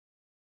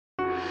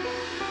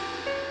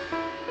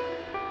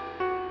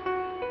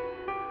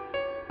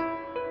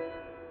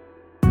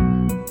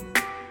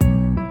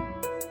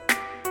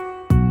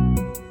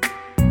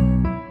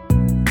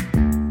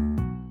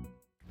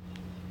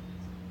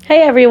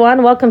Hey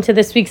everyone, welcome to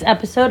this week's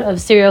episode of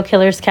Serial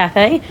Killers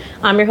Cafe.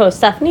 I'm your host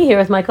Stephanie, here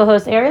with my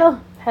co-host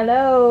Ariel.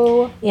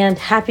 Hello. And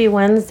happy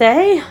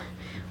Wednesday.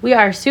 We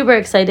are super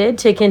excited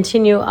to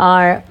continue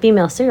our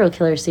female serial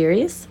killer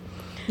series.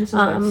 This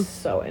is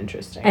so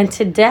interesting. And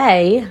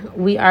today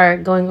we are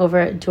going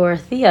over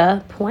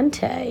Dorthea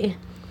Puente.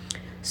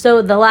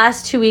 So the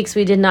last 2 weeks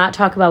we did not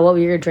talk about what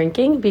we were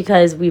drinking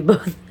because we've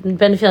both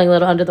been feeling a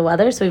little under the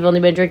weather. So we've only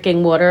been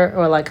drinking water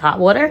or like hot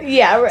water.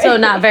 Yeah, right. So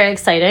not very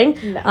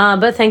exciting. No.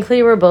 But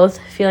thankfully we're both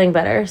feeling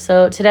better.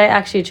 So today I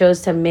actually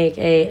chose to make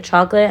a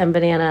chocolate and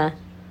banana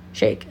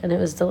shake and it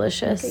was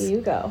delicious. Okay,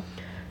 you go.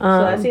 So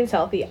that seems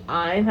healthy.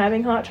 I'm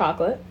having hot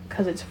chocolate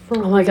because it's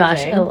freezing. Oh my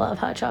gosh, I love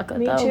hot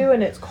chocolate Me though. too,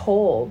 and it's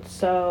cold,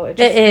 so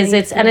It is.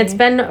 It's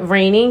been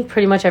raining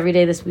pretty much every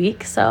day this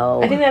week, so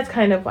I think that's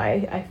kind of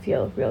why I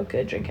feel real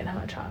good drinking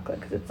hot chocolate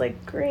because it's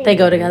like green. They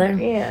go together.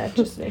 Yeah, it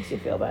just makes you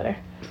feel better.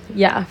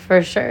 Yeah,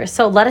 for sure.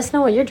 So let us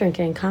know what you're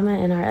drinking.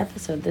 Comment in our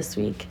episode this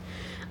week.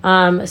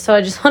 So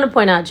I just want to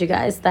point out to you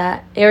guys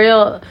that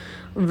Ariel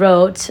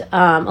wrote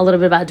a little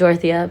bit about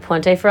Dorthea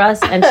Puente for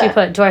us, and she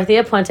put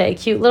Dorthea Puente, a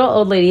cute little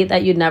old lady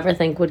that you'd never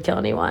think would kill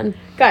anyone.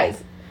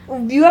 Guys,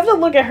 you have to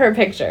look at her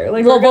picture.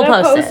 Like we'll we're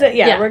gonna post it.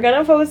 Yeah, we're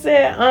gonna post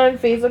it on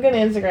Facebook and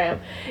Instagram.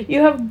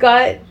 You have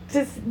got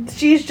to.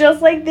 She's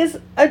just like this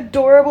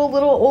adorable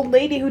little old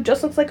lady who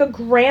just looks like a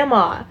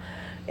grandma,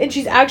 and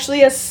she's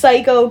actually a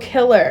psycho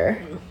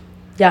killer.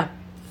 Yeah,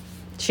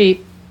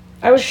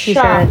 I was she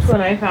shocked sure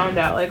when I found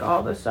out like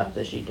all the stuff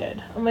that she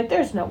did. I'm like,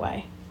 there's no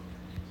way.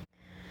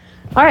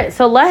 All right,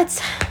 so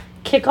let's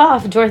kick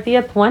off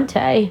Dorthea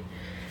Puente.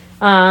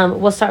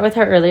 We'll start with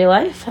her early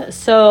life.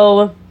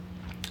 So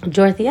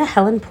Dorthea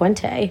Helen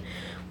Puente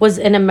was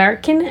an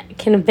American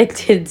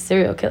convicted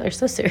serial killer.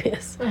 So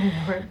serious.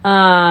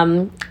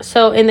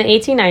 So in the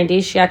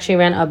 1890s, she actually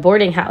ran a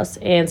boarding house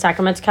in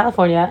Sacramento,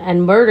 California,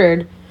 and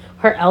murdered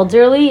her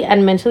elderly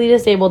and mentally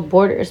disabled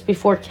boarders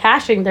before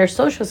cashing their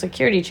Social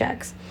Security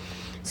checks.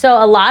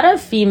 So a lot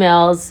of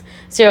females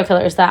serial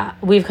killers that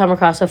we've come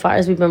across so far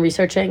as we've been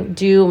researching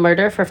do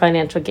murder for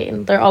financial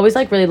gain. They're always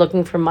like really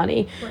looking for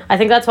money. Right. I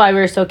think that's why we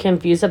were so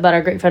confused about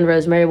our great friend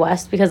Rosemary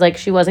West, because like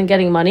she wasn't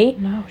getting money.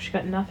 No, she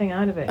got nothing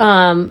out of it.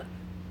 I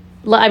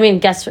mean,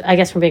 I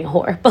guess from being a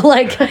whore, but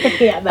like,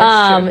 yeah,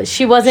 that's true.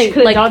 She wasn't she could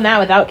have like done that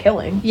without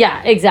killing.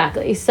 Yeah,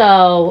 exactly.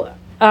 So,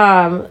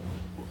 but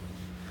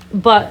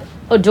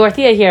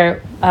Dorthea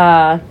here,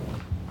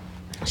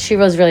 she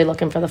was really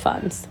looking for the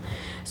funds.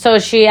 So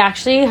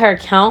her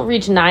count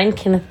reached 9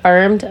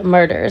 confirmed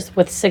murders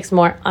with 6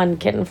 more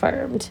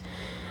unconfirmed.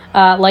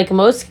 Like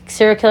most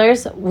serial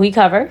killers we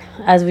cover,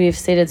 as we've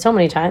stated so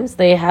many times,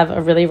 they have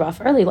a really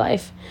rough early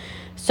life.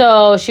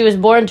 So she was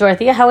born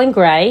Dorthea Helen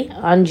Gray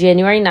on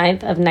January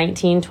 9th of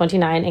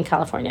 1929 in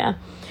California.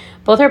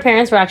 Both her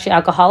parents were actually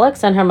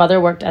alcoholics, and her mother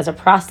worked as a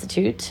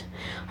prostitute.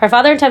 Her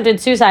father attempted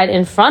suicide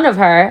in front of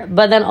her,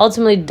 but then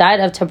ultimately died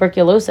of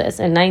tuberculosis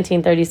in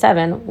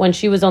 1937 when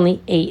she was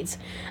only 8.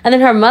 And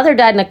then her mother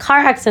died in a car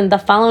accident the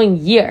following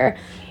year.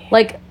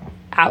 Like,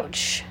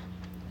 ouch.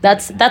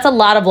 That's a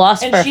lot of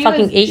loss for a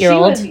fucking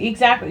 8-year-old.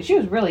 Exactly. She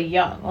was really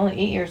young, only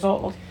 8 years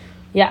old.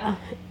 Yeah.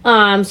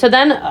 So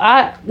then,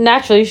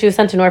 naturally, she was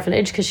sent to an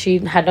orphanage because she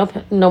had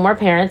no more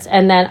parents.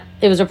 And then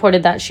it was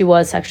reported that she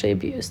was sexually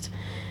abused.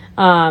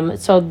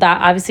 So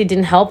that obviously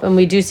didn't help. And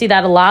we do see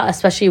that a lot,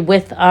 especially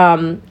with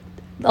a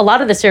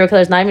lot of the serial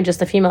killers, not even just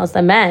the females,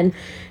 the men,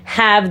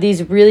 have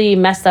these really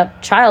messed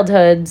up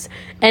childhoods,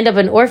 end up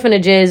in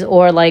orphanages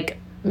or like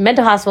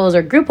mental hospitals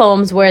or group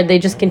homes where they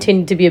just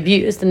continue to be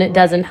abused and it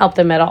doesn't help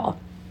them at all.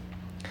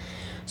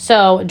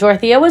 So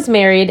Dorthea was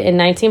married in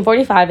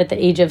 1945 at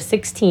the age of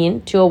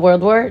 16 to a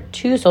World War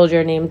II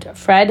soldier named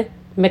Fred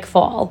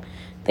McFall.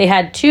 They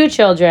had 2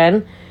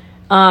 children.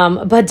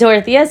 But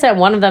Dorthea sent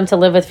one of them to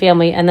live with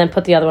family and then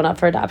put the other one up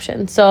for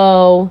adoption.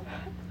 So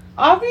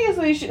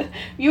obviously,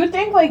 you would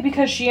think like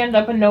because she ended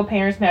up with no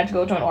parents and had to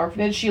go to an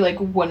orphanage, she like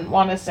wouldn't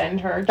want to send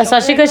her children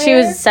especially because she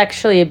was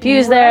sexually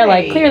abused there,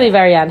 like clearly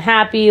very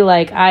unhappy.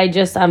 Like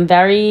I'm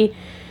very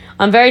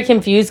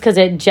confused because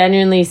it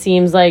genuinely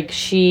seems like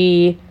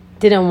she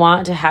didn't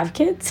want to have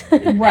kids.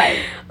 Right.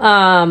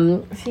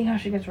 See how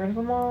she gets rid of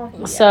them all.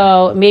 Yeah.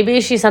 So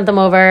maybe she sent them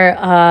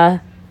over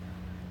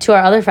to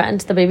our other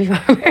friend, the baby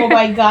farmer. Oh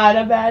my God,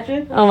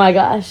 imagine. Oh my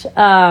gosh.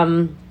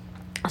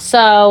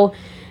 So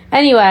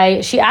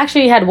anyway, she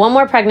actually had one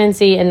more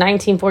pregnancy in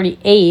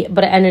 1948,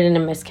 but it ended in a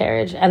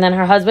miscarriage. And then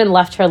her husband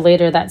left her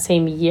later that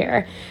same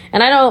year.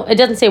 And it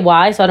doesn't say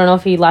why, so I don't know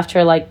if he left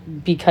her like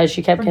because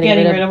she kept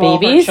getting rid of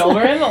babies. All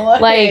her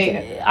children.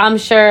 Like, I'm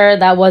sure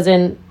that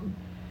wasn't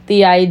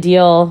the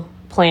ideal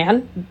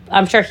plan.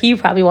 I'm sure he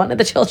probably wanted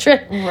the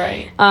children.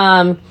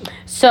 Right.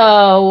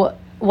 So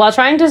while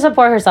trying to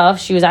support herself,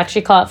 she was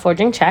actually caught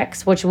forging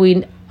checks, which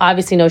we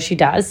obviously know she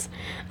does,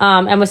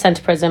 and was sent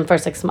to prison for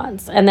 6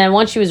 months. And then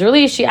once she was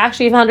released, she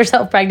actually found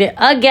herself pregnant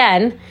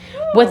again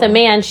with a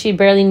man she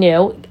barely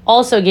knew,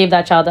 also gave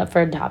that child up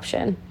for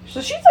adoption.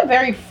 So she's a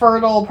very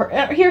fertile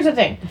here's the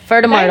thing.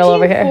 Fertile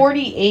over here.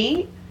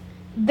 1948,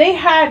 they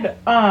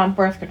had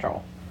birth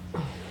control.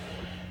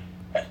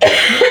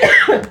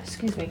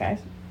 Excuse me, guys.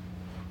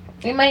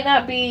 It might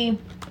not be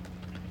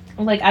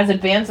like as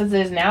advanced as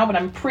it is now, but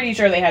I'm pretty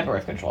sure they had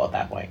birth control at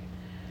that point.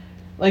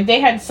 Like they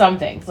had some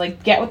things.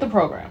 Like get with the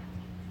program.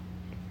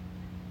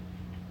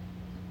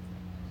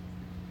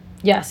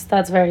 Yes,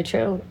 that's very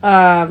true.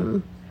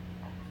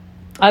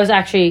 I was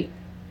actually,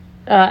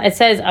 it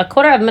says a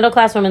quarter of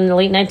middle-class women in the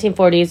late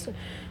 1940s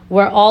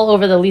were all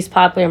over the least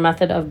popular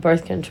method of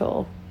birth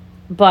control.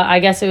 But I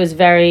guess it's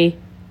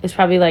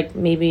probably like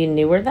maybe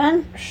newer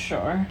then.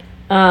 Sure.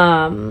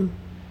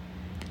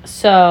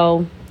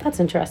 So that's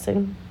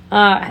interesting.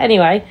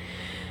 Anyway,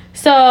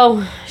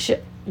 so she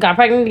got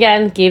pregnant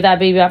again, gave that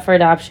baby up for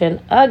adoption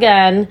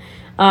again,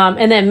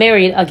 and then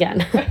married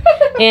again.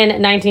 In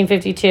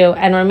 1952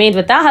 and remained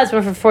with that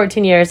husband for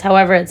 14 years.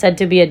 However, it's said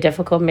to be a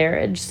difficult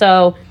marriage.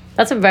 So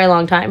that's a very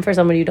long time for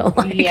someone you don't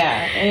like.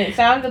 Yeah, and it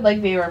sounded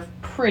like they were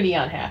pretty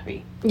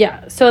unhappy.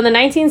 Yeah. So in the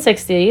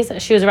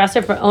 1960s, she was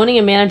arrested for owning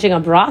and managing a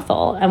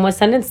brothel and was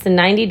sentenced to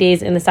 90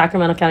 days in the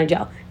Sacramento County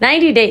Jail.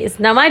 90 days.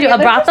 Now, mind you, a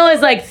brothel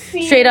is like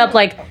straight up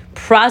like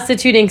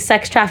prostituting,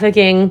 sex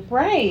trafficking.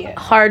 Right.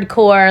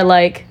 Hardcore,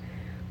 like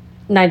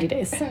 90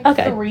 days.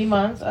 Okay. 3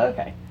 months.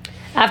 Okay.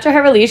 After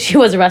her release, she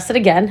was arrested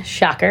again,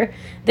 shocker,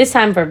 this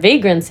time for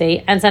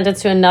vagrancy, and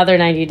sentenced to another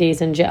 90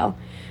 days in jail.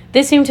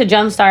 This seemed to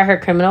jumpstart her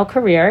criminal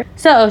career.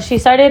 So she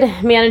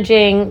started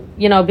managing,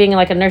 being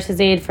like a nurse's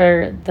aide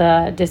for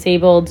the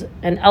disabled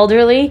and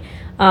elderly,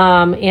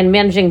 and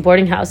managing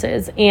boarding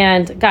houses.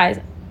 And guys,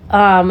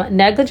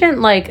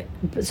 negligent,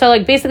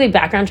 basically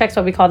background checks,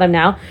 what we call them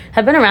now,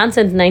 have been around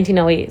since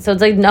 1908. So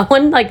it's like no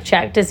one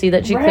checked to see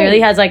that she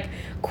clearly has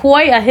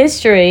quite a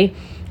history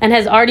and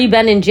has already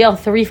been in jail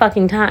 3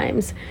 fucking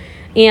times.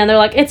 And they're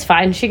like, it's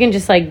fine. She can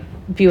just be with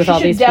all these people.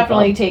 She should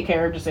definitely take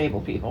care of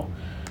disabled people.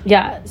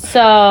 Yeah,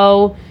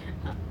 so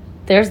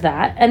there's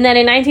that. And then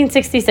in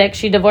 1966,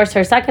 she divorced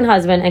her second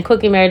husband and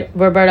quickly married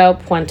Roberto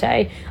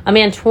Puente, a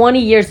man 20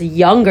 years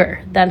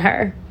younger than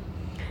her.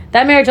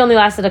 That marriage only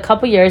lasted a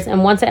couple years,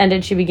 and once it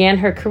ended, she began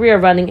her career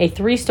running a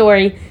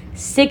 3-story,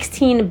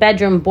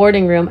 16-bedroom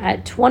boarding room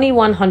at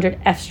 2100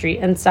 F Street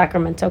in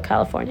Sacramento,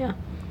 California,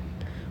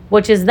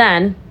 which is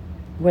then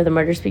where the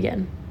murders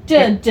begin.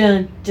 Dun,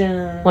 dun,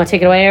 dun. Want to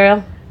take it away,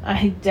 Ariel?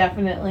 I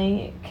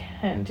definitely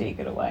can take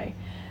it away.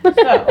 So,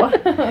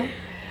 all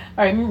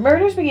right,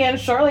 murders began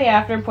shortly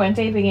after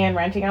Puente began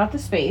renting out the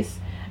space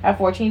at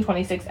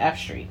 1426 F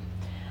Street.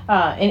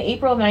 In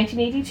April of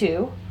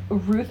 1982,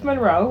 Ruth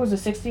Monroe, who was a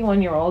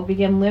 61-year-old,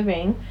 began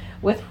living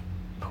with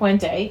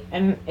Puente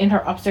in her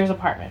upstairs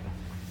apartment.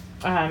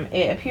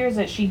 It appears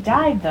that she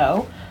died,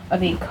 though,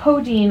 of a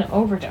codeine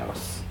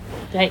overdose.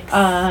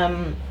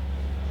 Yikes.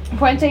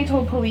 Puente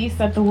told police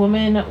that the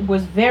woman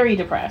was very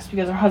depressed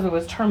because her husband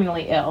was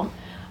terminally ill.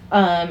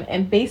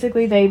 And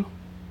basically they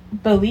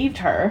believed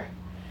her.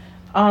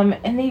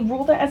 And they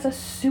ruled it as a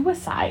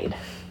suicide.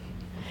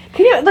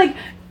 Can you,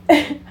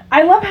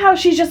 I love how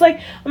she's just like,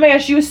 oh my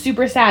gosh, she was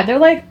super sad. They're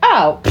like,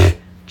 oh,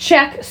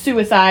 check,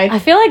 suicide. I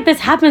feel like this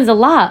happens a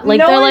lot. No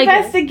they're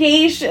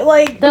investigation.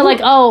 They're like,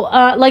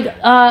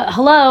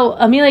 hello,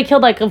 Amelia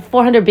killed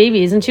 400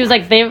 babies. And she was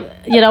like,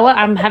 you know what,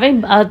 I'm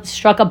having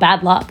struck a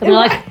bad luck. And they're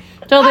like,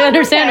 totally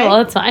understandable.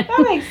 Okay. That's fine.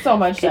 That makes so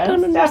much sense. I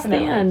don't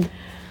understand.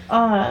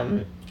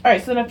 Definitely. All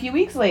right, so then a few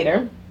weeks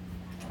later,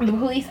 the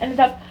police ended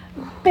up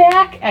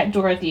back at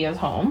Dorothea's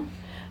home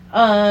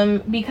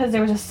because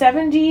there was a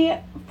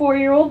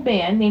 74-year-old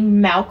man named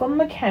Malcolm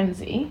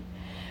McKenzie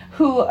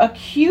who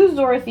accused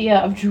Dorothea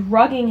of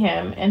drugging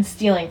him and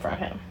stealing from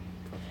him.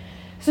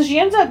 So she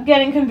ends up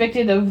getting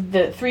convicted of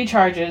the 3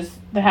 charges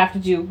that have to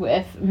do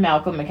with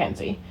Malcolm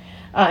McKenzie.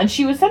 And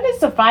she was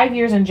sentenced to 5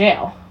 years in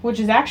jail, which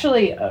is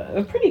actually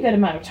a pretty good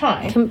amount of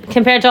time.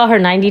 Compared to all her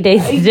 90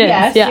 days.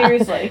 Yeah,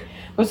 seriously.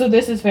 But so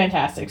this is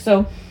fantastic.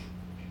 So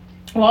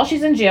while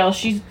she's in jail,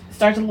 she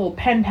starts a little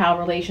pen pal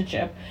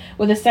relationship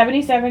with a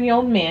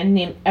 77-year-old man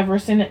named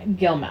Everson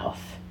Gilmouth.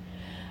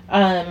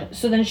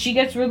 So then she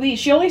gets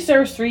released. She only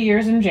serves 3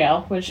 years in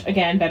jail, which,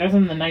 again, better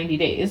than the 90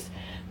 days.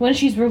 When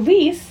she's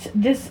released,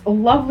 this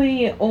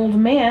lovely old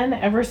man,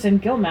 Everson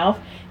Gilmouth,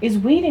 is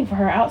waiting for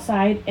her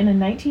outside in a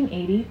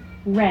 1980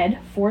 red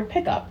Ford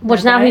pickup.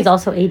 Which now he's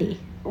also 80.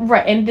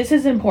 Right, and this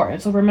is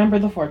important, so remember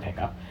the Ford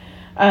pickup.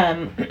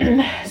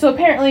 So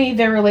apparently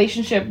their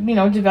relationship,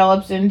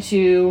 develops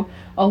into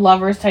a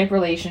lovers type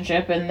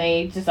relationship, and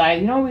they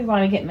decide, we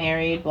want to get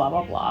married, blah,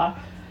 blah, blah.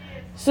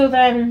 So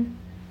then,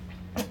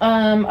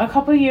 a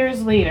couple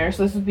years later,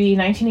 so this would be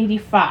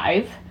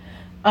 1985,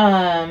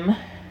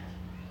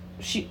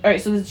 she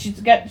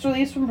gets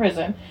released from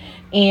prison,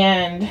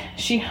 and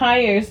she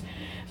hires,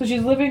 so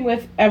she's living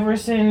with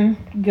Everson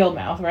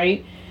Gilmouth,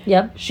 right?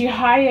 Yep. She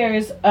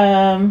hires,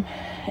 a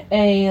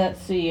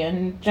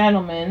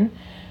gentleman,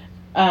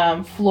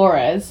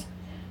 Flores,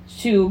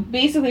 to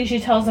basically, she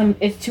tells him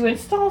it's to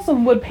install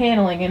some wood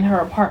paneling in her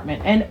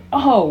apartment. And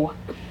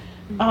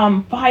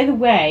by the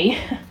way,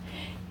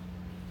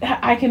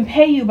 I can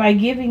pay you by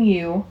giving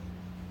you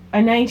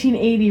a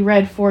 1980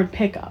 red Ford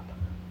pickup.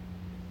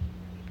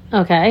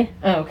 Okay.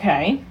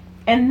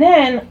 And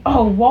then,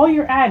 while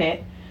you're at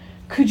it,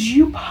 could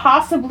you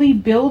possibly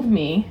build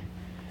me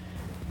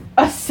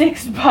a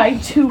 6 by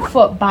 2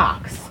 foot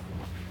box?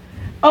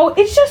 Oh,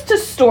 it's just to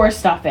store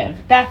stuff in.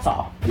 That's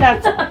all.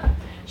 That's all.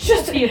 It's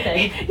just What do you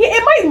think? Yeah,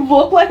 it might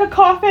look like a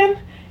coffin.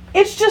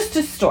 It's just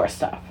to store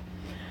stuff.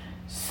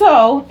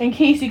 So, in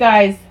case you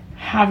guys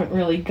haven't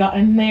really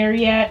gotten there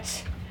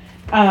yet,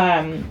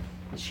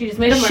 She just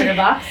made a murder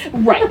box.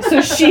 right.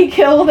 So she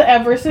killed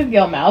Everson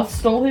Gilmouth,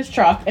 stole his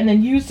truck, and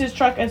then used his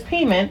truck as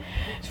payment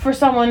for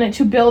someone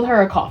to build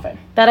her a coffin.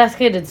 That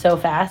escalated so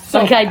fast. So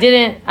like fast.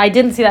 I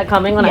didn't see that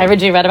coming when I Yeah.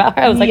 originally read about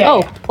her. I was like, Yeah, oh,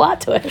 yeah.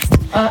 plot twist.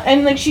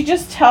 And like she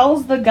just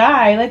tells the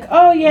guy like,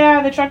 oh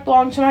yeah, the truck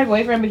belonged to my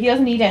boyfriend, but he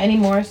doesn't need it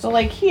anymore. So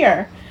like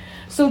here.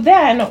 So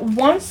then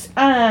once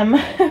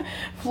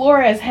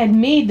Flores had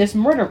made this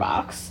murder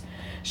box,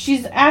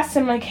 she's asked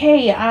him like,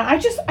 hey, I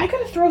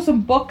gotta throw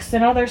some books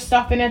and other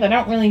stuff in it that I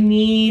don't really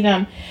need,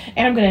 and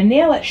I'm gonna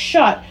nail it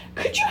shut.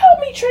 Could you help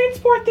me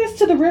transport this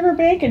to the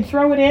riverbank and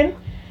throw it in?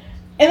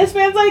 And this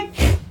man's like,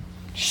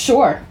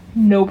 sure,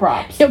 no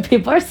props. Yo,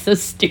 people are so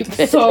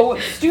stupid. So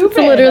stupid.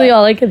 That's literally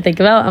all I can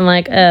think about. I'm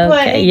like, okay,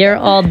 Like- you're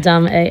all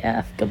dumb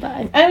AF.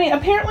 Goodbye. I mean,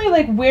 apparently,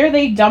 like, where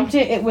they dumped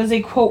it, it was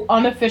a, quote,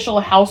 unofficial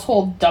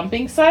household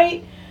dumping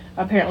site.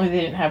 Apparently, they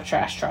didn't have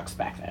trash trucks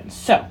back then.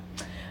 So,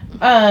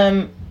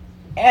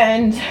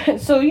 and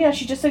so, yeah,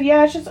 she just said,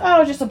 yeah, it's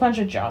just a bunch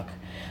of junk.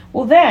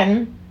 Well,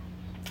 then,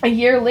 a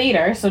year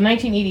later, so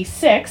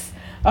 1986,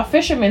 a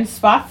fisherman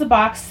spots the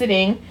box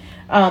sitting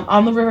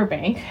on the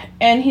riverbank,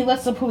 and he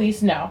lets the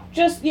police know.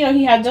 Just, he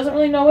doesn't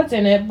really know what's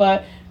in it,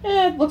 but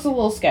it looks a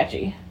little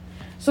sketchy.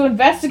 So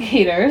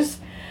investigators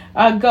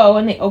go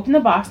and they open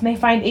the box and they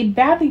find a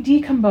badly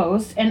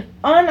decomposed and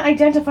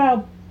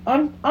unidentifiable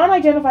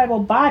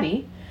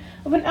body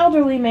of an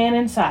elderly man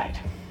inside.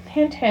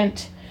 Hint,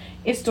 hint,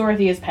 it's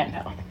Dorothea's pen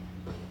pal.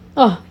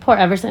 Oh, poor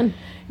Everson.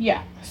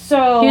 Yeah.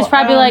 So He was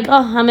probably like,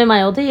 oh, I'm in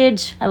my old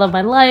age. I love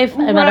my life.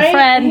 I met a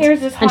friend. Here's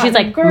this hot and she's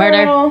like, girl.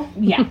 murder.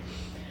 Yeah.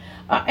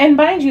 And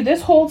mind you,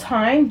 this whole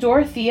time,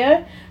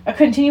 Dorothea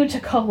continued to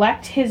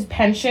collect his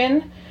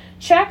pension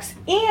checks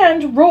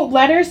and wrote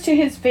letters to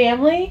his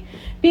family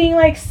being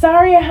like,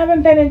 sorry I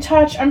haven't been in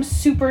touch. I'm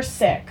super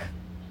sick.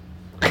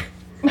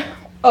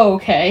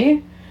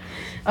 Okay.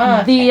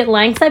 The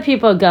lengths that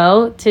people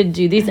go to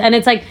do these, and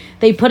it's like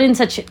they put in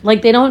such,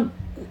 like, they don't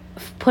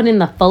put in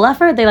the full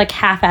effort. They like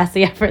half-ass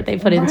the effort they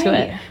put into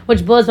it, Right.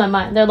 which blows my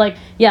mind. They're like,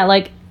 yeah,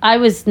 like, I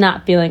was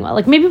not feeling well.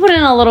 Like, maybe put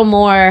in a little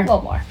more. A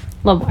little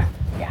more.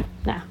 Yeah.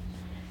 Nah.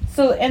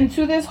 So, and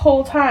through this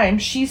whole time,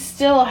 she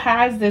still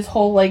has this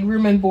whole, like,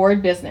 room and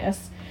board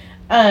business.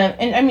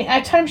 And, I mean,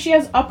 at times she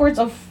has upwards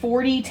of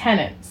 40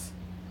 tenants.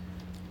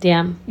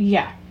 Damn.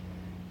 Yeah.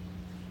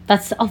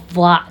 That's a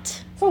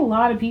lot. It's a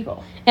lot of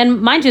people.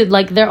 And mind you,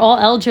 like, they're all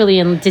elderly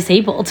and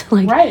disabled.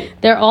 Like, Right.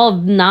 they're all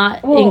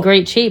not Well- in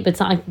great shape. It's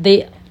not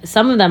like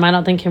some of them I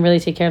don't think can really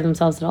take care of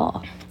themselves at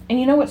all. And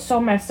you know what's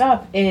so messed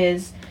up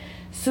is,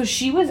 so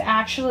she was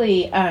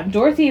actually,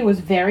 Dorothea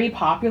was very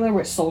popular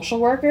with social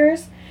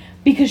workers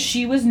because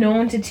she was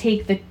known to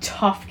take the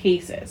tough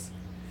cases.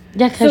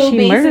 Yeah, because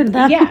she murdered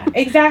them. Yeah,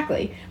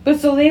 exactly. But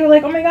so they were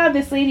like, oh my god,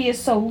 this lady is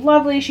so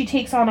lovely. She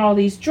takes on all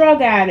these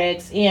drug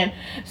addicts and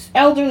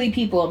elderly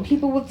people and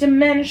people with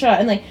dementia.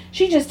 And like,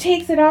 she just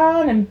takes it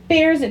on and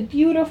bears it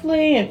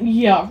beautifully. And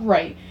yeah,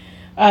 right.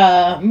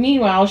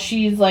 Meanwhile,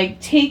 she's like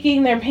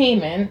taking their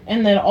payment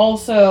and then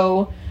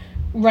also,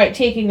 right,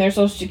 taking their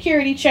social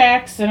security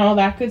checks and all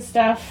that good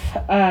stuff.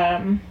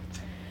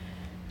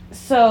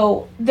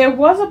 So there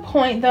was a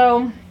point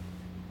though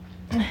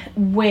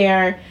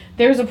where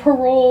there's a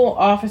parole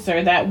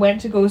officer that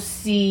went to go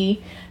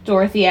see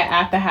Dorothea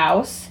at the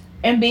house,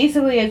 and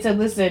basically it said,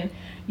 listen,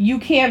 you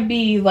can't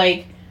be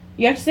like,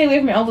 you have to stay away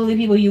from elderly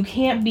people, you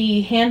can't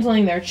be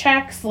handling their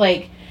checks,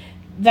 like,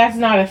 that's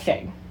not a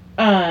thing.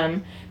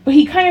 But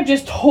he kind of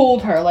just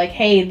told her, like,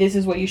 hey, this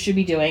is what you should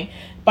be doing.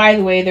 By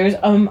the way, there's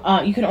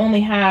you can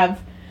only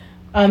have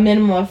a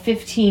minimum of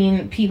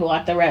 15 people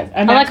at the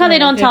I like how they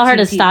don't tell her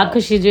to stop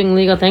because because she's doing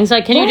legal things.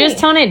 Like, can you just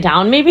Right. tone it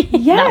down, maybe?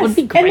 yes. That would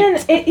be great. And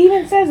then it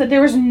even says that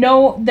there was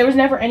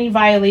never any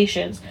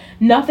violations.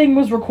 Nothing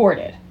was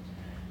recorded.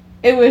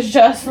 It was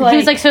just like, he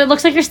was like, so it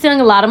looks like you're stealing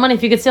a lot of money.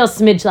 If you could steal a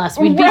smidge less,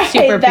 we'd be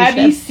super appreciative. That'd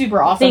be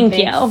super awesome.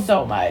 Thank you.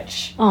 so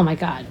much. Oh my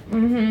god.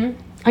 Mm-hmm.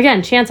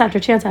 Again, chance after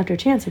chance after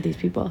chance with these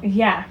people.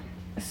 Yeah.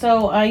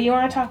 So you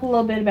want to talk a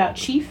little bit about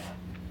Chief?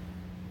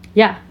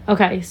 Yeah.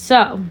 Okay.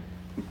 So,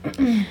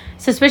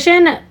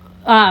 suspicion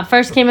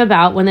first came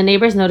about when the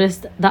neighbors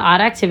noticed the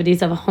odd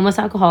activities of a homeless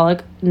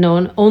alcoholic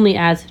known only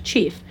as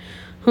Chief,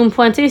 whom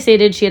Puente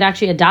stated she had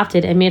actually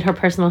adopted and made her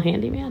personal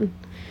handyman.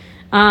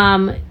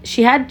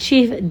 She had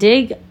Chief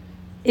dig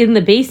in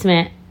the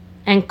basement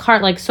and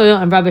cart like soil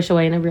and rubbish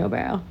away in a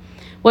wheelbarrow.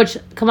 Which,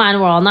 come on,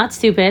 we're all not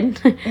stupid.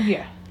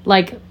 Yeah.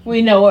 Like,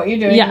 We know what you're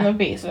doing Yeah. in the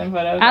basement,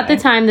 but okay. at the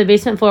time, the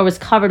basement floor was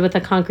covered with a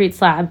concrete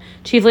slab.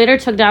 Chief later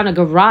took down a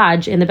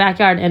garage in the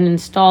backyard and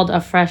installed a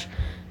fresh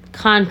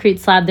concrete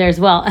slab there as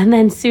well. And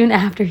then soon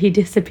after, he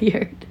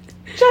disappeared.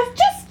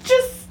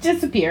 Just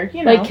disappear,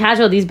 you know. Like,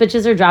 casual. These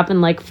bitches are dropping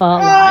like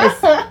flies.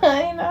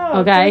 I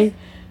know. Okay?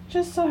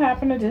 just so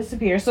happened to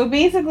disappear. So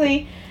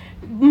basically,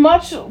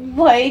 much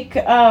like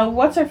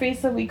what's her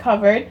face that we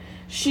covered,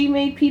 she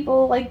made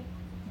people like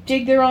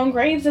dig their own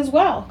graves as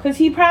well, because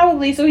he's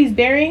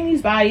burying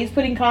these bodies,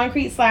 putting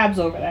concrete slabs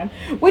over them,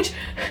 which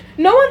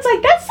no one's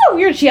like, that's so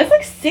weird. She has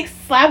like 6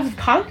 slabs of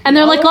concrete, and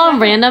they're like all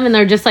random, and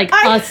they're just like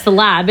a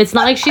slab. It's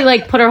not like she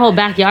like put her whole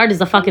backyard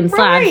as a fucking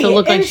slab, so it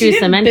looked like she was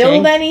cementing.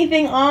 Build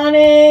anything on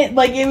it,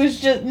 like it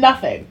was just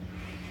nothing.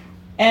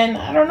 And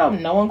I don't know,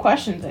 no one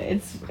questions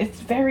it. It's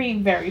very,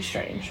 very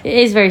strange. It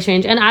is very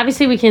strange. And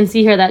obviously we can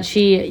see here that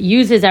she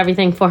uses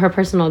everything for her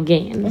personal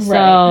gain. Right.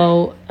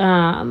 So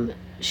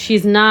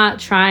she's not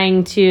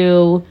trying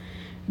to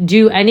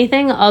do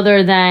anything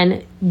other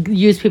than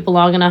use people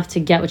long enough to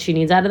get what she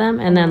needs out of them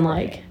and then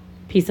like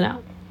peace it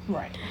out.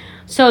 Right.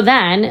 So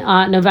then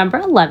November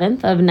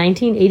 11th of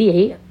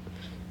 1988,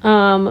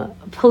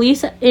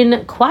 police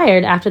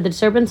inquired after the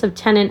disturbance of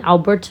tenant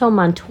Alberto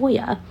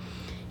Montoya.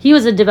 He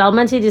was a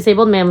developmentally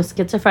disabled man with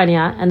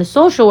schizophrenia, and the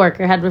social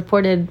worker had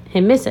reported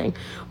him missing,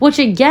 which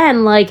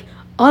again, like,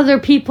 other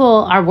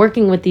people are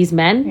working with these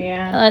men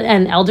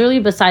and elderly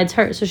besides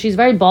her. So she's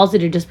very ballsy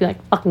to just be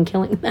like fucking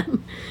killing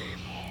them.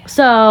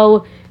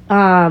 So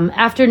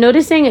after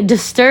noticing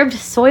disturbed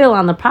soil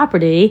on the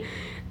property,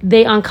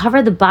 they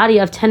uncovered the body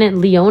of tenant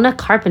Leona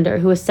Carpenter,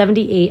 who was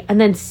 78, and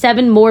then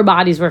 7 more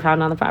bodies were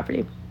found on the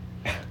property.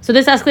 So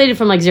this escalated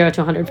from like 0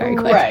 to 100 very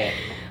quick. Right.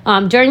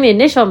 During the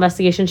initial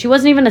investigation, she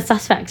wasn't even a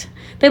suspect.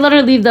 They let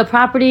her leave the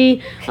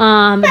property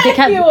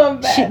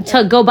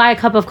to go buy a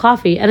cup of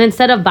coffee. And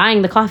instead of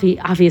buying the coffee,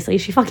 obviously,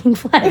 she fucking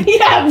fled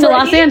to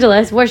Los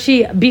Angeles, where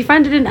she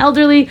befriended an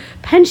elderly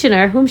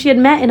pensioner whom she had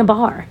met in a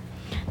bar.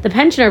 The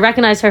pensioner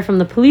recognized her from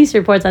the police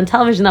reports on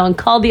television, though, and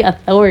called the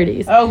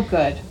authorities. Oh,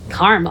 good.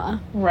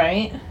 Karma.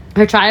 Right.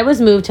 Her trial was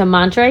moved to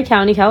Monterey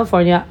County,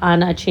 California,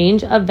 on a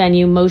change of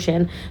venue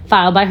motion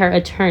filed by her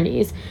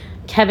attorneys,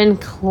 Kevin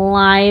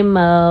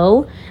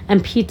Climo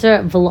and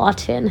Peter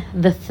Vlotin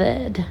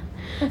III.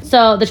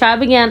 So the trial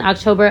began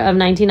October of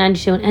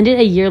 1992 and ended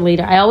a year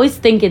later. I always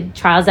think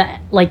trials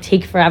that like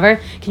take forever.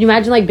 Can you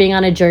imagine like being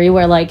on a jury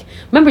where like,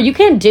 remember, you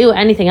can't do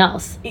anything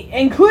else,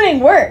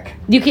 including work.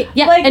 You can,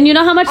 like, and you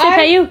know how much they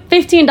pay you?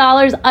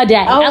 $15 a day.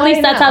 At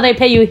least that's how they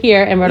pay you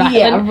here in Rhode Island.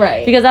 Yeah,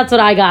 right. Because that's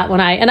what I got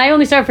and I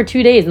only started for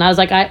 2 days, and I was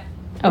like,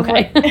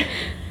 okay.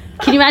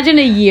 Can you imagine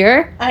a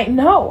year?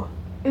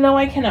 No,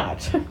 I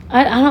cannot.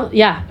 I don't.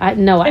 Yeah, I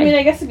mean,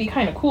 I guess it'd be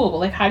kind of cool, but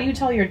like, how do you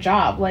tell your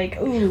job? Like,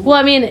 ooh. Well,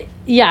 I mean,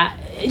 yeah.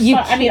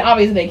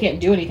 Obviously they can't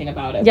do anything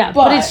about it. Yeah,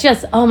 but it's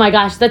just, oh my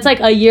gosh, that's like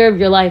a year of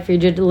your life. You're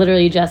just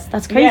literally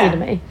that's crazy to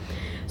me.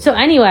 So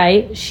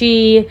anyway,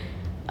 she,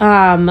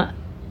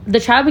 the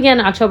trial began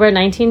in October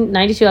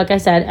 1992, like I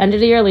said,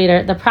 ended a year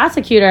later. The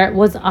prosecutor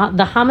was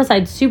the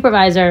homicide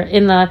supervisor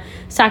in the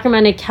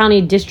Sacramento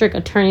County District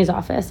Attorney's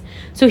Office.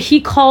 So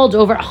he called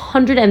over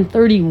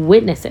 130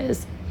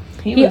 witnesses.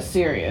 He was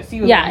serious.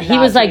 He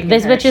was like,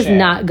 this bitch is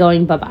not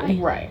going bye-bye.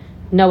 Right.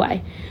 No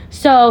way.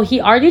 So he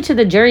argued to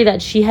the jury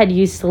that she had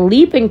used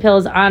sleeping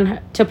pills on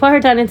her to put her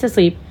tenants to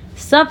sleep,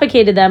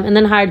 suffocated them, and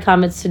then hired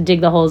comets to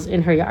dig the holes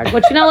in her yard,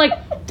 which,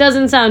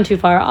 doesn't sound too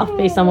far off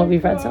based on what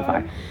we've read so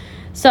far.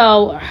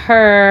 So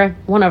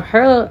one of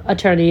her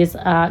attorneys,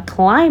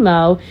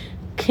 Climo,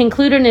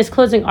 concluded in his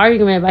closing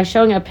argument by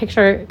showing a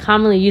picture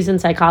commonly used in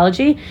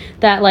psychology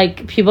that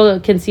like people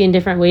can see in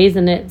different ways,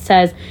 and it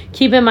says,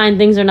 keep in mind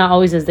things are not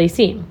always as they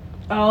seem.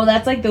 Oh,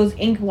 that's like those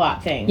ink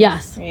blot things.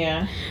 Yes.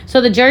 Yeah. So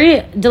the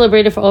jury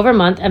deliberated for over a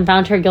month and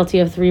found her guilty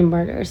of 3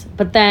 murders,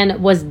 but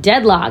then was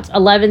deadlocked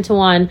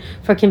 11-1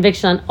 for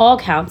conviction on all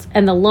counts,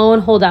 and the lone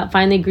holdout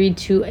finally agreed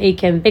to a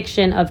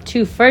conviction of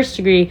 2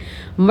 first-degree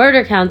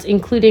murder counts,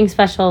 including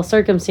special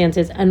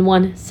circumstances, and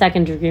 1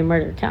 second-degree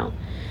murder count.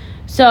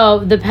 So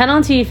the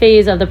penalty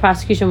phase of the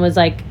prosecution was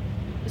like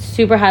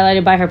super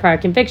highlighted by her prior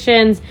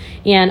convictions,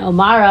 and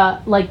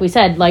O'Mara, like we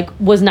said, like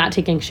was not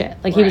taking shit.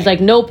 Like he was like,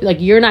 nope, like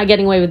you're not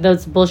getting away with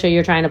those bullshit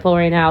you're trying to pull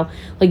right now.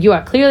 Like you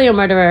are clearly a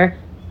murderer.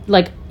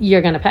 Like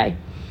you're gonna pay.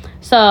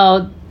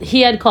 So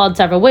he had called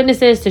several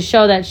witnesses to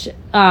show that,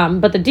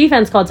 but the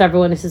defense called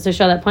several witnesses to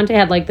show that Puente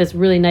had like this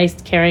really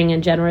nice, caring,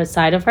 and generous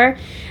side of her,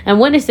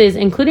 and witnesses,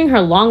 including her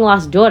long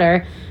lost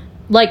daughter.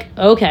 Like,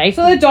 okay.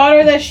 So the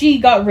daughter that she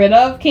got rid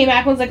of came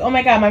back and was like, oh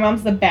my God, my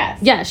mom's the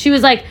best. Yeah, she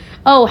was like,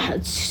 oh,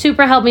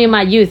 super helped me in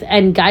my youth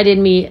and guided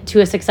me to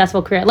a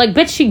successful career. Like,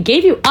 bitch, she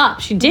gave you up.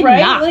 She did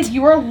not. Like,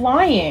 you were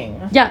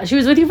lying. Yeah, she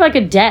was with you for like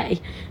a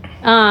day.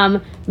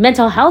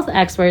 Mental health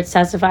experts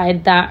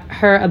testified that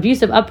her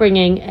abusive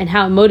upbringing and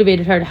how it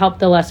motivated her to help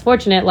the less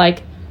fortunate,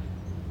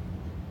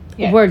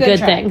 were good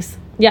things.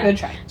 Yeah. Good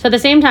try. So at the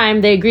same time,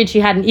 they agreed she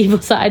had an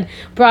evil side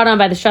brought on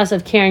by the stress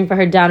of caring for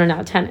her down and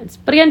out tenants.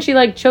 But again, she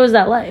chose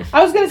that life.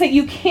 I was gonna say,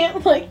 you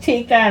can't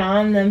take that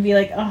on and then be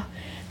like, oh,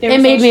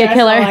 it made me a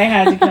killer. I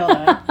had to kill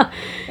them.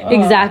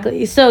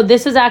 Exactly. So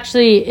this was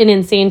actually an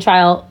insane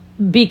trial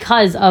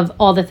because of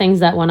all the things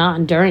that went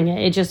on during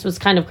it. It just was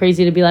kind of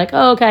crazy to be like,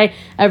 oh, okay,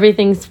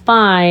 everything's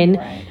fine.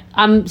 Right.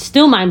 I'm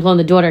still mind blown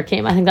the daughter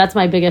came. I think that's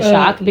my biggest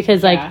shock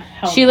because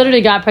she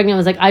literally got pregnant and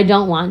was like, I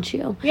don't want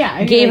you. Yeah.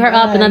 I Gave her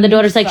up and then the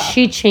daughter's like,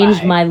 she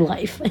changed my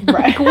life. Right.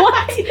 Like,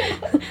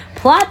 what?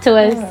 Plot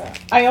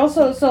twist.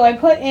 I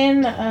put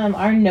in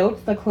our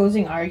notes, the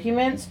closing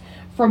arguments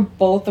from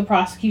both the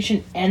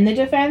prosecution and the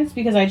defense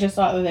because I just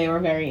thought that they were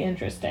very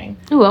interesting.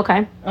 Ooh,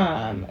 okay.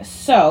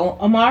 So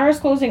Amara's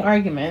closing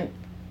argument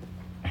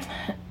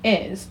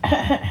is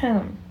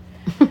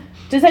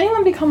does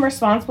anyone become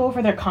responsible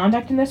for their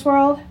conduct in this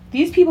world?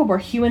 These people were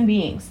human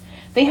beings.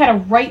 They had a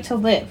right to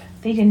live.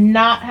 They did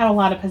not have a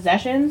lot of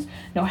possessions,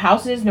 no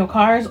houses, no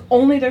cars,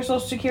 only their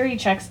social security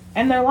checks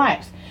and their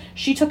lives.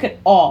 She took it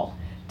all.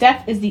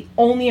 Death is the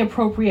only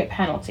appropriate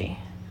penalty.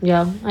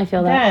 Yeah, I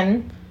feel that.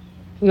 Then,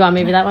 you want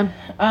maybe that one?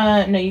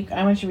 No,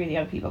 I want you to read the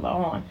other people though.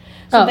 Hold on.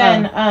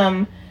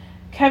 So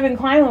Kevin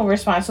Klein will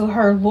respond. So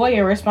her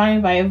lawyer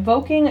responded by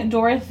evoking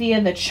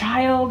Dorthea the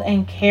child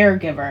and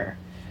caregiver.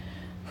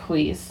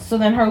 Please. So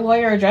then her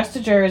lawyer addressed the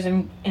jurors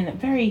in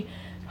very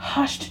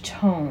hushed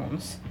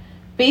tones,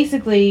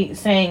 basically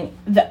saying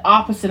the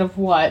opposite of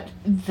what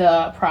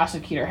the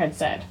prosecutor had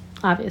said.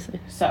 Obviously.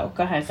 So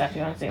go ahead, Steph.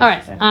 You want to say all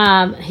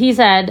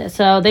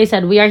right. They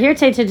said, we are here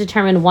today to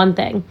determine one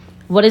thing.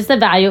 What is the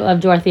value of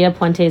Dorthea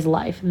Puente's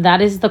life?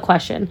 That is the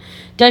question.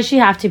 Does she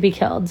have to be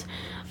killed?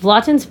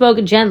 Vlotin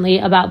spoke gently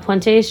about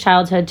Puente's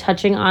childhood,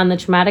 touching on the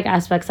traumatic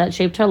aspects that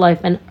shaped her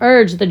life and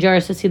urged the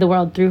jurors to see the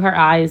world through her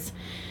eyes.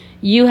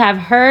 You have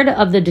heard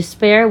of the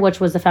despair which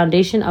was the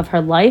foundation of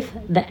her life,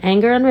 the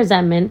anger and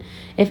resentment.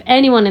 If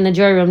anyone in the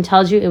jury room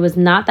tells you it was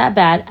not that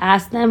bad,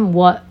 ask them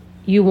what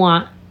you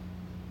want.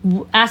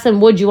 Ask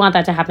them, would you want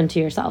that to happen to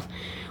yourself?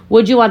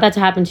 Would you want that to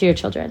happen to your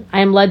children? I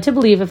am led to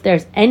believe if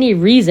there's any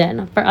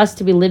reason for us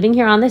to be living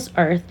here on this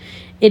earth,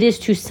 it is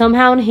to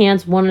somehow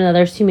enhance one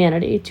another's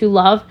humanity, to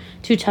love,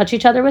 to touch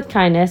each other with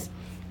kindness,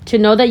 to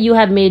know that you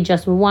have made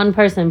just one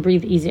person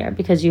breathe easier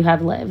because you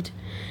have lived.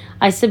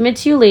 I submit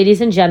to you, ladies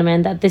and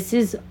gentlemen, that this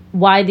is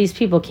why these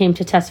people came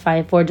to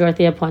testify for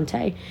Dorthea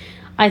Puente.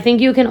 I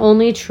think you can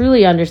only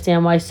truly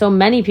understand why so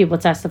many people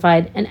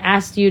testified and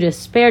asked you to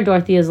spare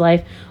Dorthea's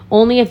life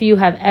only if you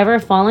have ever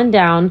fallen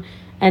down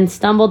and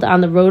stumbled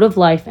on the road of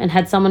life and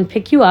had someone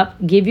pick you up,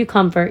 give you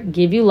comfort,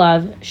 give you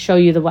love, show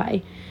you the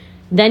way.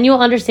 Then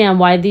you'll understand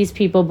why these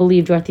people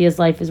believe Dorthea's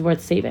life is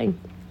worth saving.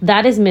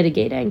 That is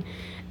mitigating.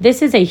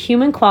 This is a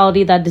human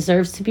quality that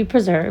deserves to be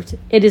preserved.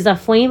 It is a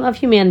flame of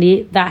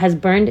humanity that has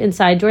burned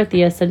inside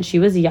Dorthea since she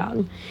was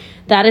young.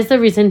 That is the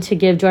reason to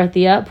give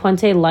Dorthea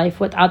Puente life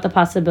without the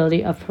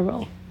possibility of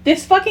parole.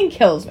 This fucking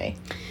kills me.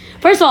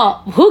 First of all,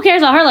 who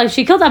cares about her life?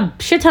 She killed a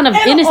shit ton of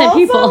innocent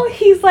people. And also,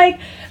 he's like,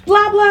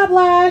 blah, blah,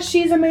 blah,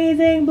 she's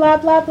amazing, blah,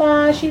 blah,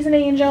 blah, she's an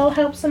angel,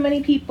 helps so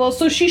many people.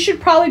 So she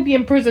should probably be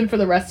in prison for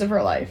the rest of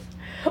her life.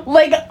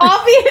 Like,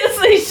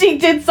 obviously she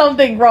did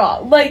something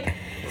wrong. Like...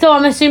 So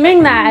I'm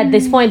assuming that at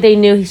this point they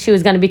knew she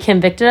was going to be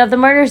convicted of the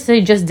murder, so they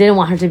just didn't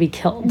want her to be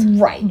killed.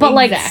 Right. But,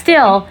 like,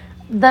 still,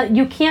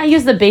 you can't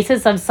use the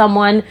basis of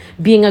someone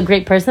being a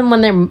great person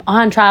when they're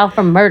on trial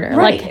for murder.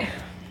 Right. Like,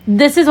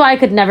 this is why I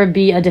could never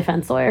be a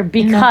defense lawyer,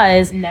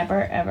 because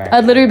never, ever.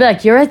 I'd literally be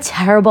like, you're a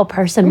terrible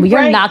person. We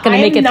are not going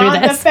to make it through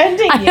this.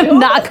 I am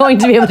not going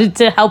to be able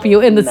to help you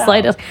in the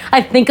slightest.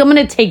 I think I'm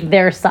going to take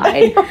their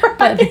side. Right.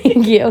 But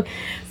thank you.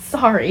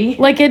 Sorry.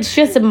 Like, it's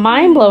just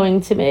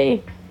mind-blowing to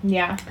me.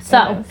 Yeah.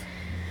 So,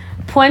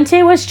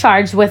 Puente was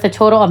charged with a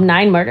total of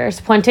 9 murders.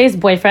 Puente's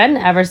boyfriend,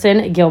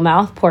 Everson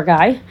Gilmouth, poor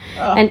guy,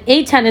 and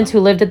 8 tenants who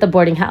lived at the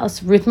boarding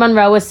house. Ruth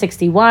Monroe was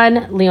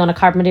 61, Leona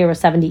Carpenter was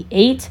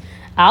 78,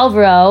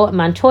 Alvaro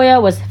Montoya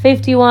was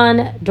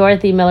 51,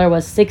 Dorothy Miller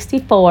was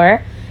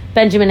 64,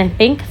 Benjamin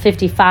Fink,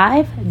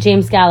 55,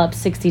 James Gallup,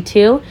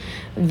 62,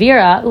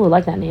 Vera, ooh, I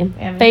like that name,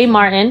 Faye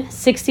Martin,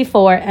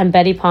 64, and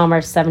Betty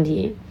Palmer,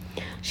 78.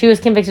 She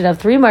was convicted of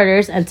 3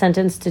 murders and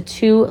sentenced to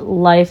 2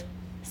 life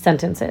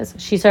sentences.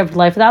 She served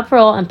life without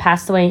parole and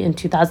passed away in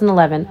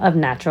 2011 of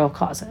natural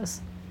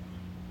causes.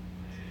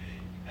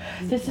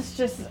 This is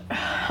just...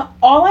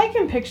 All I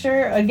can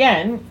picture,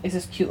 again, is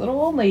this cute little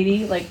old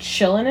lady, like,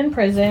 chilling in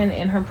prison,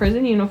 in her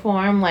prison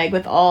uniform, like,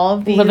 with all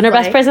of these... Living her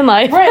best prison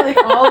life. Right, like,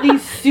 all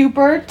these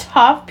super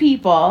tough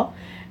people.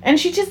 And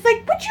she's just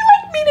like, would you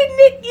like me to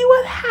knit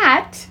you a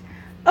hat?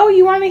 Oh,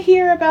 you want to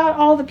hear about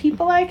all the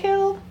people I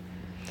killed?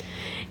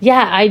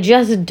 Yeah, I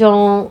just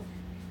don't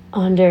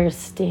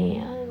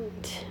understand.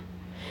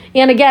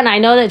 And again, I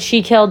know that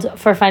she killed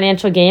for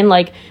financial gain.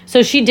 Like,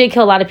 so she did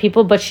kill a lot of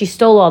people, but she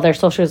stole all their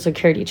Social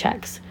Security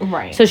checks.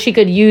 Right. So she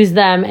could use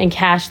them and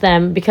cash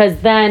them,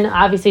 because then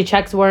obviously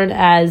checks weren't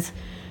as,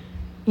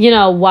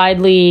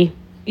 widely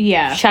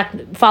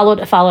followed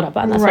up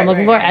on. That's what I'm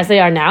looking for, as they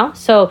are now.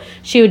 So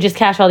she would just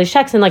cash all these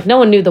checks, and like no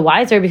one knew the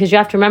wiser, because you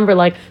have to remember,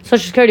 like,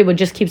 Social Security would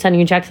just keep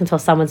sending you checks until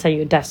someone sent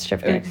you a death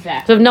certificate.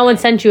 Exactly. So if no one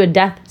sent you a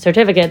death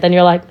certificate, then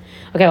you're like,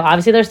 okay, well,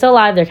 obviously they're still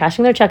alive. They're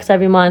cashing their checks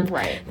every month.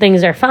 Right.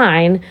 Things are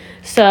fine.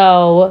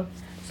 So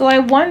I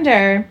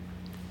wonder,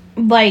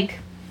 like,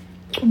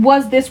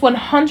 was this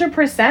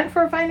 100%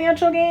 for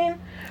financial gain?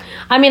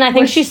 I mean, I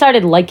think she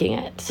started liking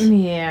it.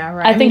 Yeah,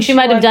 right. I think she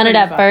might have done it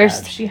at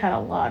first. She had a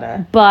lot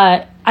of...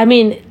 But, I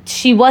mean,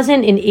 she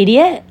wasn't an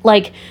idiot.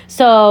 Like,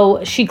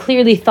 so she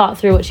clearly thought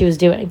through what she was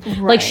doing.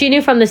 Right. Like, she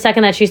knew from the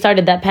second that she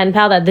started that pen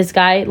pal that this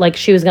guy, like,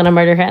 she was going to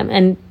murder him.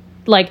 And,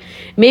 like,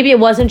 maybe it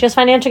wasn't just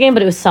financial gain,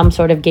 but it was some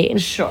sort of gain.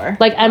 Sure.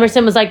 Like,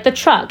 Emerson was, like, the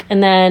truck.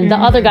 And then the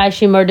other guy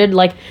she murdered,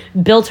 like,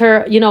 built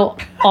her, you know,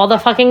 all the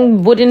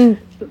fucking wooden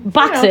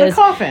boxes. You know, the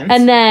coffins.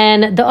 And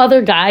then the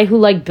other guy who,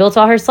 like, built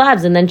all her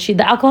slabs. And then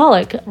the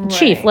alcoholic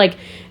chief. Like,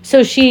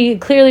 so she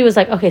clearly was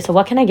like, okay, so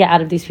what can I get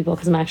out of these people?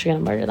 Because I'm actually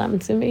going to murder them.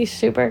 It's going to be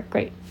super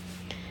great.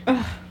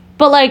 Ugh.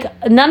 But,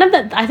 like, none of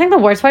them, I think the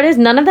worst part is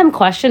none of them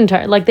questioned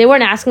her. Like, they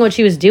weren't asking what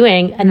she was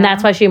doing, and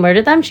that's why she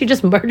murdered them. She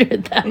just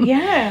murdered them.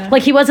 Yeah.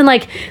 Like, he wasn't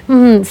like,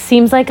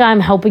 seems like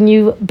I'm helping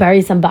you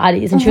bury some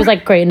bodies. And she was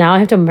like, great, now I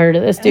have to murder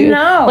this dude.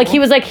 No. Like, he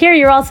was like, here,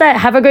 you're all set.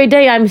 Have a great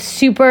day. I'm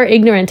super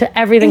ignorant to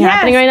everything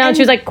happening right now. And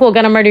she was like, cool,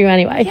 gonna murder you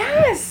anyway.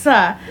 Yes.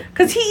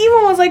 Because he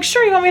even was like,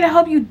 sure, you want me to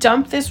help you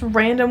dump this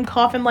random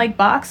coffin-like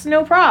box?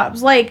 No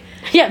probs. Like...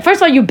 Yeah,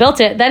 first of all, you built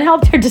it, then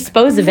helped her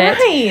dispose of it.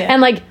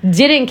 And, like,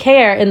 didn't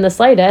care in the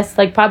slightest.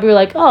 Like, probably were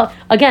like, oh,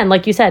 again,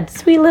 like you said,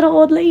 sweet little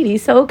old lady,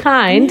 so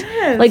kind.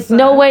 Yes. Like,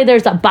 no way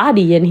there's a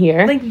body in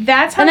here. Like,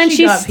 that's how and then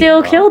she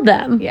still killed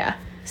them. Yeah.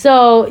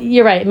 So,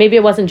 you're right. Maybe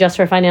it wasn't just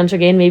for financial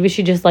gain. Maybe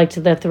she just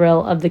liked the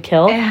thrill of the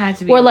kill. It had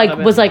to be. Or, like,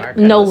 was like,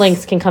 no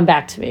links can come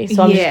back to me,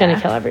 so I'm just going to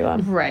kill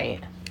everyone. Right.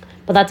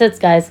 But that's it,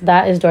 guys.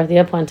 That is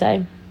Dorthea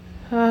Puente.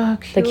 Oh,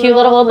 the cute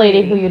little old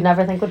lady who you'd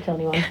never think would kill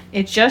anyone.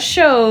 It just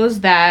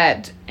shows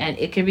that, and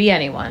it could be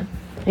anyone.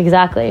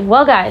 Exactly.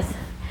 Well, guys,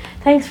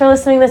 thanks for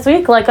listening this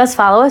week. Like us,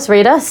 follow us,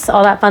 rate us,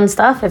 all that fun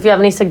stuff. If you have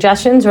any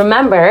suggestions,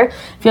 remember,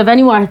 if you have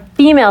any more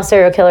female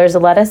serial killers,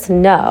 let us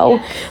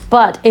know. Yes.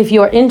 But if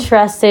you're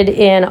interested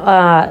in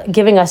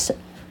giving us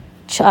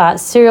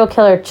serial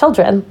killer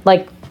children,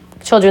 like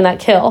children that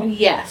kill,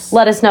 yes,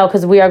 let us know,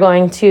 because we are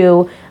going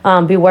to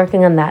be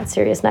working on that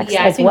series next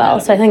as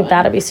well. So I think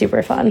that'll be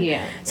super fun.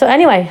 Yeah. So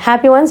anyway,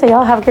 happy Wednesday,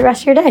 y'all. Have a good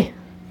rest of your day.